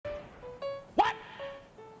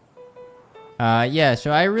Yeah,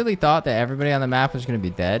 so I really thought that everybody on the map was gonna be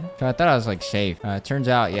dead. So I thought I was like safe. Turns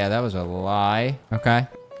out, yeah, that was a lie. Okay.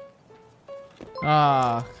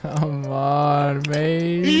 Ah, come on,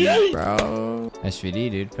 mate, bro. SVD,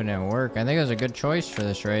 dude, putting in work. I think it was a good choice for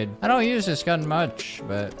this raid. I don't use this gun much,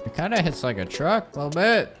 but it kind of hits like a truck a little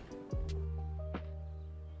bit.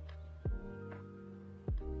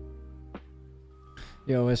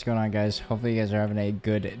 Yo, what's going on, guys? Hopefully you guys are having a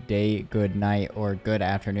good day, good night, or good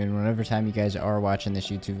afternoon, whatever time you guys are watching this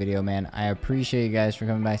YouTube video, man. I appreciate you guys for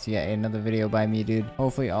coming back to yet another video by me, dude.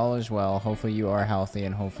 Hopefully all is well, hopefully you are healthy,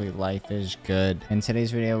 and hopefully life is good. In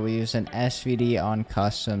today's video, we use an SVD on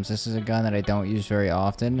customs. This is a gun that I don't use very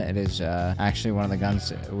often. It is actually one of the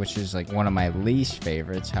guns which is like one of my least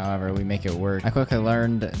favorites. However, we make it work. I quickly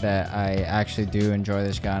learned that I actually do enjoy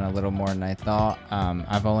this gun a little more than I thought.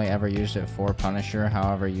 I've only ever used it for Punisher.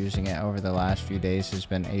 However, using it over the last few days has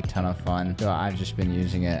been a ton of fun, so I've just been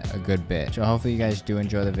using it a good bit. So hopefully you guys do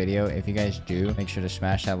enjoy the video. If you guys do, make sure to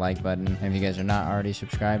smash that like button, and if you guys are not already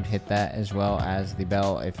subscribed, hit that, as well as the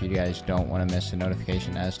bell if you guys don't want to miss a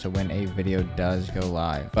notification as to when a video does go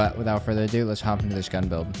live. But without further ado, let's hop into this gun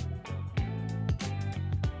build.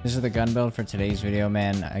 This is the gun build for today's video,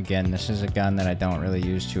 man. Again, this is a gun that I don't really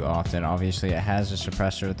use too often. Obviously, it has a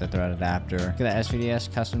suppressor with the thread adapter. It's got the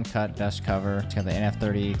SVDS custom cut dust cover. It's got the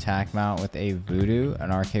NF30 tac mount with a Voodoo, an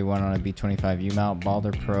RK1 on a B25U mount,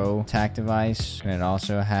 Balder Pro tac device. And it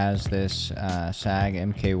also has this SAG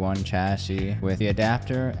MK1 chassis with the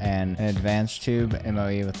adapter and an advanced tube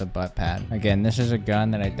MOE with a butt pad. Again, this is a gun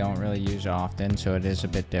that I don't really use often, so it is a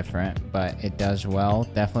bit different, but it does well.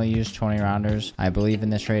 Definitely use 20 rounders. I believe in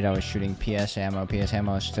this I was shooting PS ammo. PS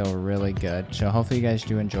ammo is still really good. So hopefully you guys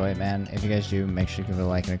do enjoy it, man. If you guys do, make sure to give it a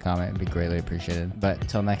like and a comment. It'd be greatly appreciated. But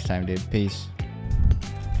until next time, dude. Peace.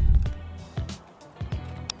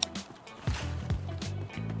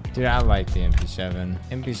 Dude, I like the MP7.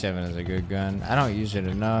 MP7 is a good gun. I don't use it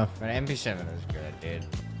enough, but MP7 is good, dude.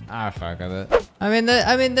 I fuck with it. I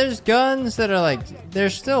mean, there's guns that are like, they're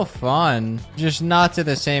still fun, just not to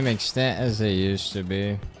the same extent as they used to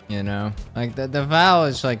be. You know, like the Val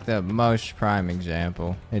is like the most prime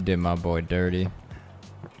example. It did my boy dirty.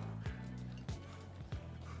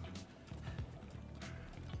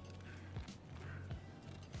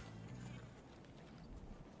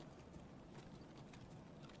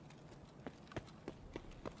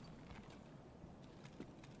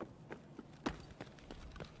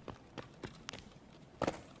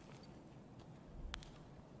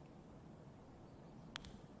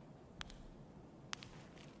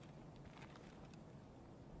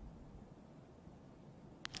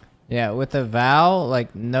 Yeah, with the Val,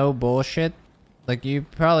 like, no bullshit. Like, you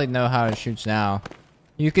probably know how it shoots now.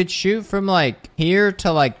 You could shoot from, like, here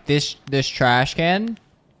to, like, this trash can.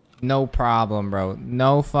 No problem, bro.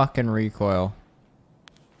 No fucking recoil.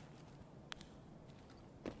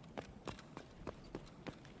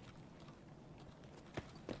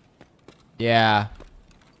 Yeah.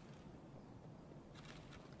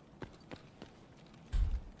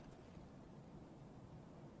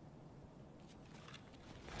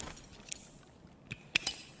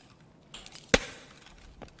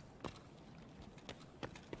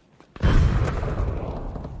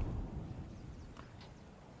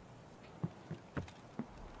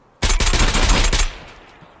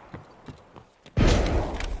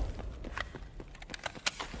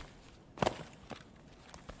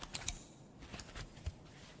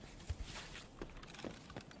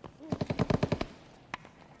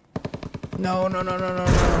 No, no, no, no, no, no.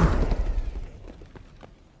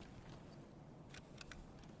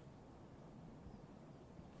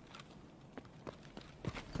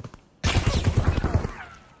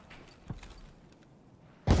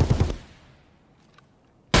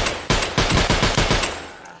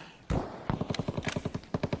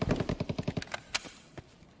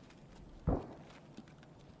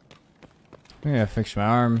 I'm gonna fix my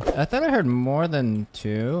arm. I thought I heard more than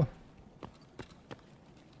two.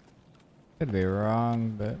 Could be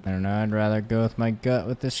wrong, but I don't know. I'd rather go with my gut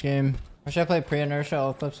with this game. Wish I played pre-inertia.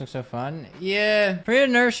 All clips look so fun. Yeah,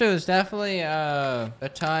 pre-inertia is definitely a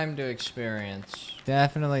time to experience.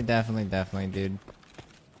 Definitely, dude.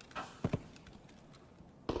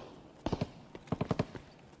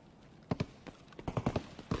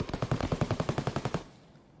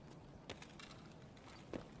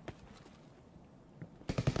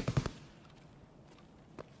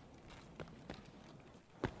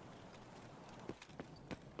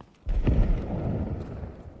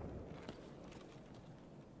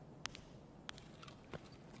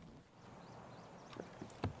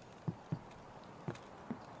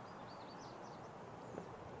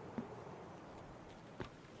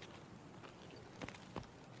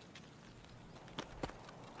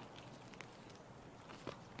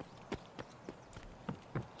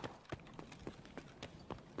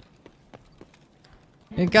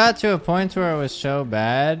 It got to a point where it was so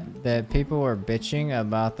bad that people were bitching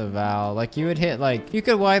about the Val. Like, you would hit, like, you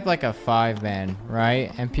could wipe, like, a 5-man,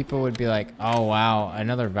 right? And people would be like, oh, wow,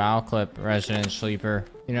 another Val clip, Resident Sleeper.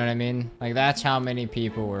 You know what I mean? Like, that's how many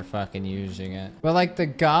people were fucking using it. But, like, the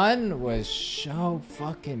gun was so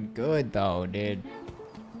fucking good, though, dude.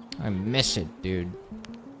 I miss it, dude.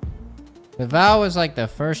 The Val was like the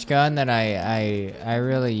first gun that I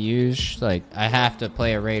really used. Like, I have to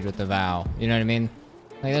play a raid with the Val. You know what I mean?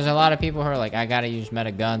 Like, there's a lot of people who are like, I gotta use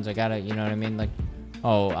meta guns. I gotta, you know what I mean? Like,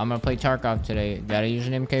 oh, I'm gonna play Tarkov today. Gotta use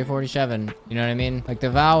an MK47. You know what I mean? Like,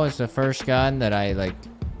 the Val was the first gun that I, like,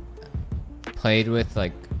 played with,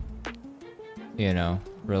 like, you know,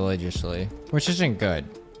 religiously. Which isn't good.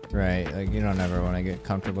 Right, like, you don't ever want to get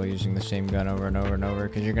comfortable using the same gun over and over and over,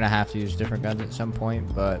 because you're gonna have to use different guns at some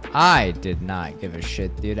point. But I did not give a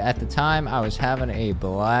shit, dude. At the time, I was having a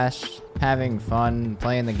blast, having fun,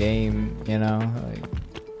 playing the game, you know? Like,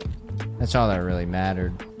 that's all that really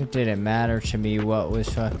mattered. It didn't matter to me what was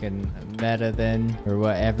fucking meta then, or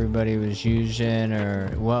what everybody was using, or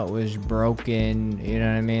what was broken, you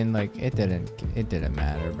know what I mean? Like, it didn't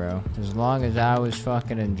matter, bro. As long as I was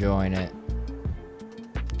fucking enjoying it.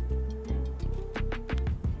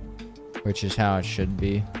 Which is how it should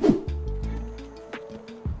be.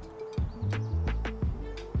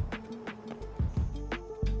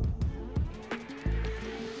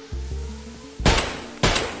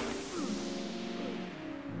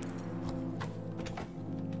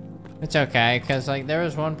 It's okay, because, like, there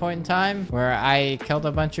was one point in time where I killed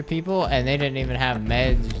a bunch of people and they didn't even have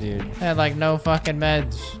meds, dude. They had, like, no fucking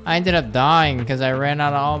meds. I ended up dying because I ran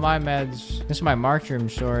out of all my meds. This is my Mark Room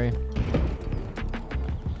story.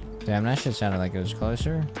 Damn, that shit sounded like it was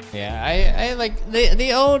closer. Yeah, I like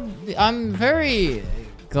the old. I'm very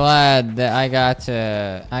glad that I got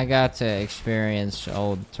to experience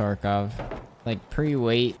old Tarkov, like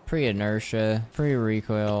pre-weight, pre-inertia,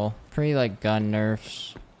 pre-recoil, pre-like gun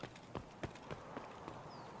nerfs.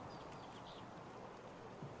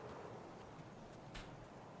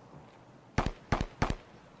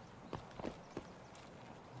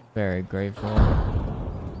 Very grateful.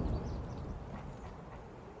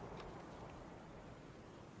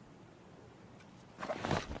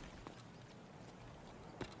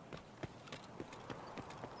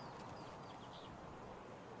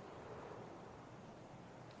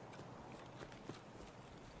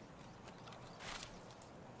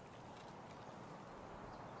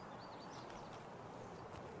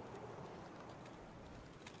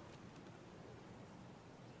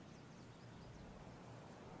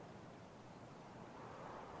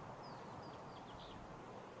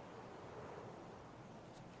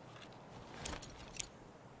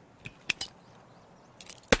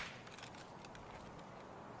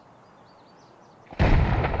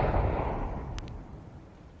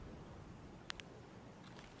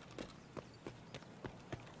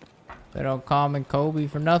 They don't call me Kobe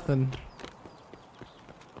for nothing.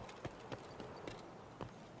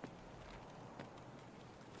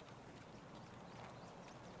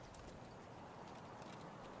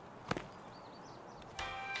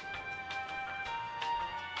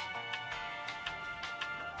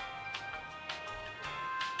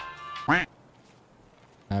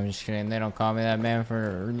 I'm just kidding. They don't call me that, man,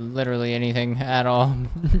 for literally anything at all.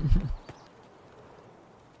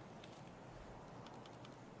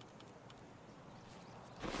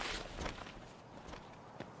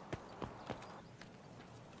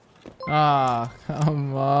 Ah, oh,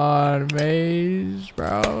 come on, Maze,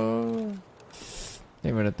 bro.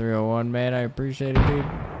 Give it a 301, man. I appreciate it, dude.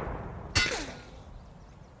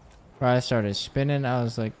 Bro, I started spinning. I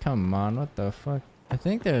was like, come on, what the fuck? I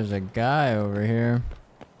think there's a guy over here.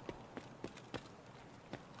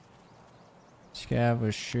 Scav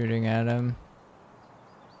was shooting at him.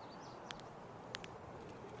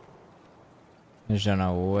 I just don't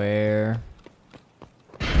know where.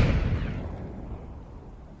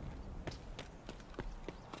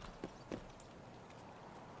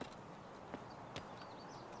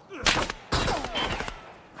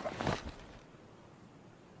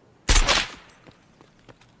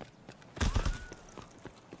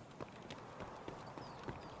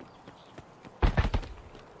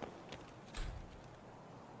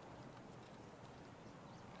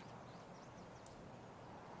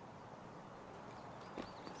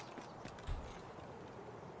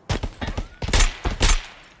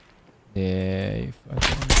 Yeah, you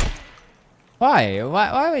fucking... Why?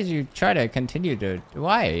 Why would you try to continue to...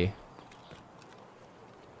 Why?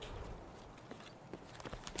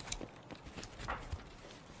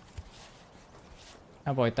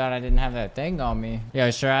 That boy thought I didn't have that thing on me. Yo,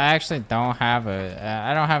 sure, I actually don't have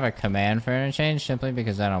I don't have a command for interchange simply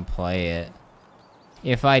because I don't play it.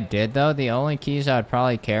 If I did though, the only keys I'd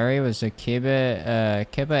probably carry was the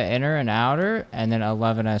Kibba inner and outer, and then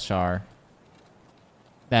 11 SR.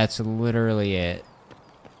 That's literally it.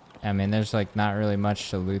 I mean, there's like not really much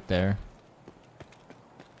to loot there.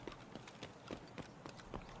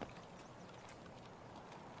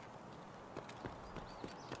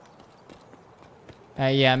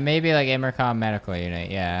 Yeah, maybe like Immercom medical unit.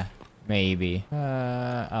 Yeah, maybe.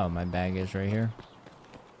 Oh, my bag is right here.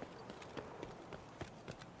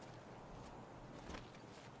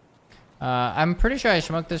 I'm pretty sure I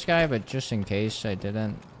smoked this guy, but just in case I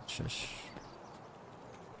didn't, it's just...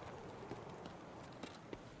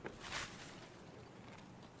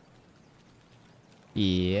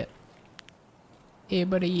 Yeah. Yeah,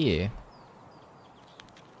 buddy, yeah.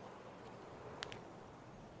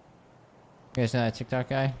 You guys know that TikTok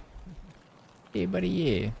guy? Yeah, buddy,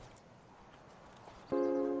 yeah.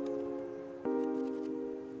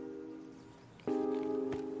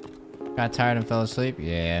 Got tired and fell asleep?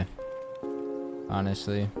 Yeah.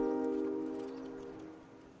 Honestly.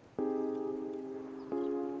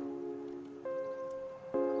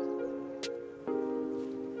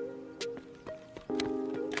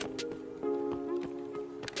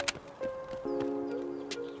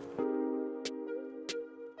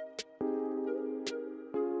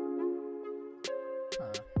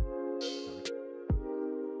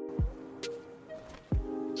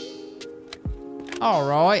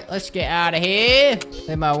 Alright, let's get out of here.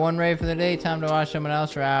 Did my one raid for the day. Time to watch someone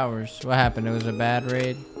else for hours. What happened? It was a bad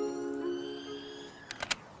raid.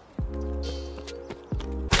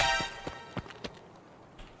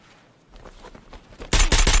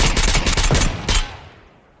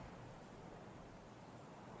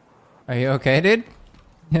 Are you okay, dude?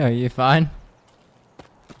 Yeah, you fine?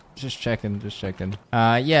 Just checking, just checking.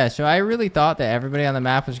 Yeah, so I really thought that everybody on the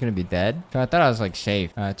map was gonna be dead. So I thought I was like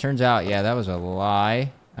safe. Turns out, yeah, that was a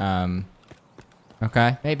lie.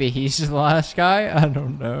 Okay. Maybe he's the last guy? I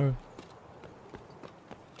don't know.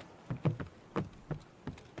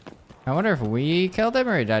 I wonder if we killed him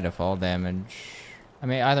or he died to fall damage. I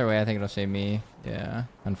mean, either way, I think it'll say me. Yeah.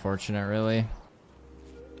 Unfortunate, really.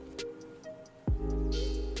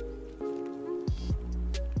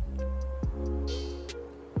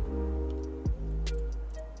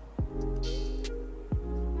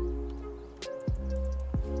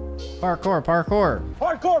 Parkour, parkour!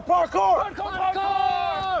 Parkour, parkour! Parkour,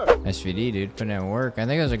 parkour! SVD, dude, putting in work. I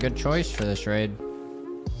think it was a good choice for this raid.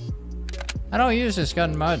 I don't use this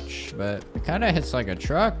gun much, but it kind of hits like a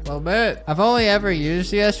truck a little bit. I've only ever used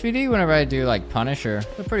the SVD whenever I do like Punisher.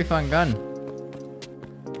 It's a pretty fun gun.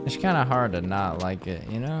 It's kind of hard to not like it,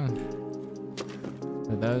 you know?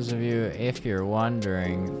 For those of you, if you're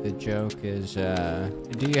wondering, the joke is,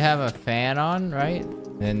 do you have a fan on, right?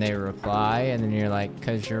 And then they reply, and then you're like,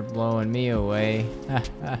 "'Cause you're blowing me away."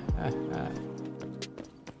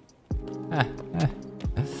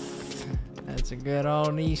 That's a good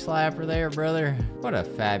old knee slapper there, brother. What a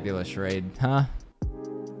fabulous raid, huh?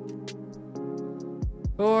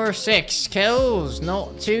 6 kills,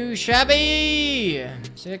 not too shabby.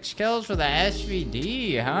 6 kills for the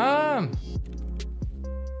SVD, huh?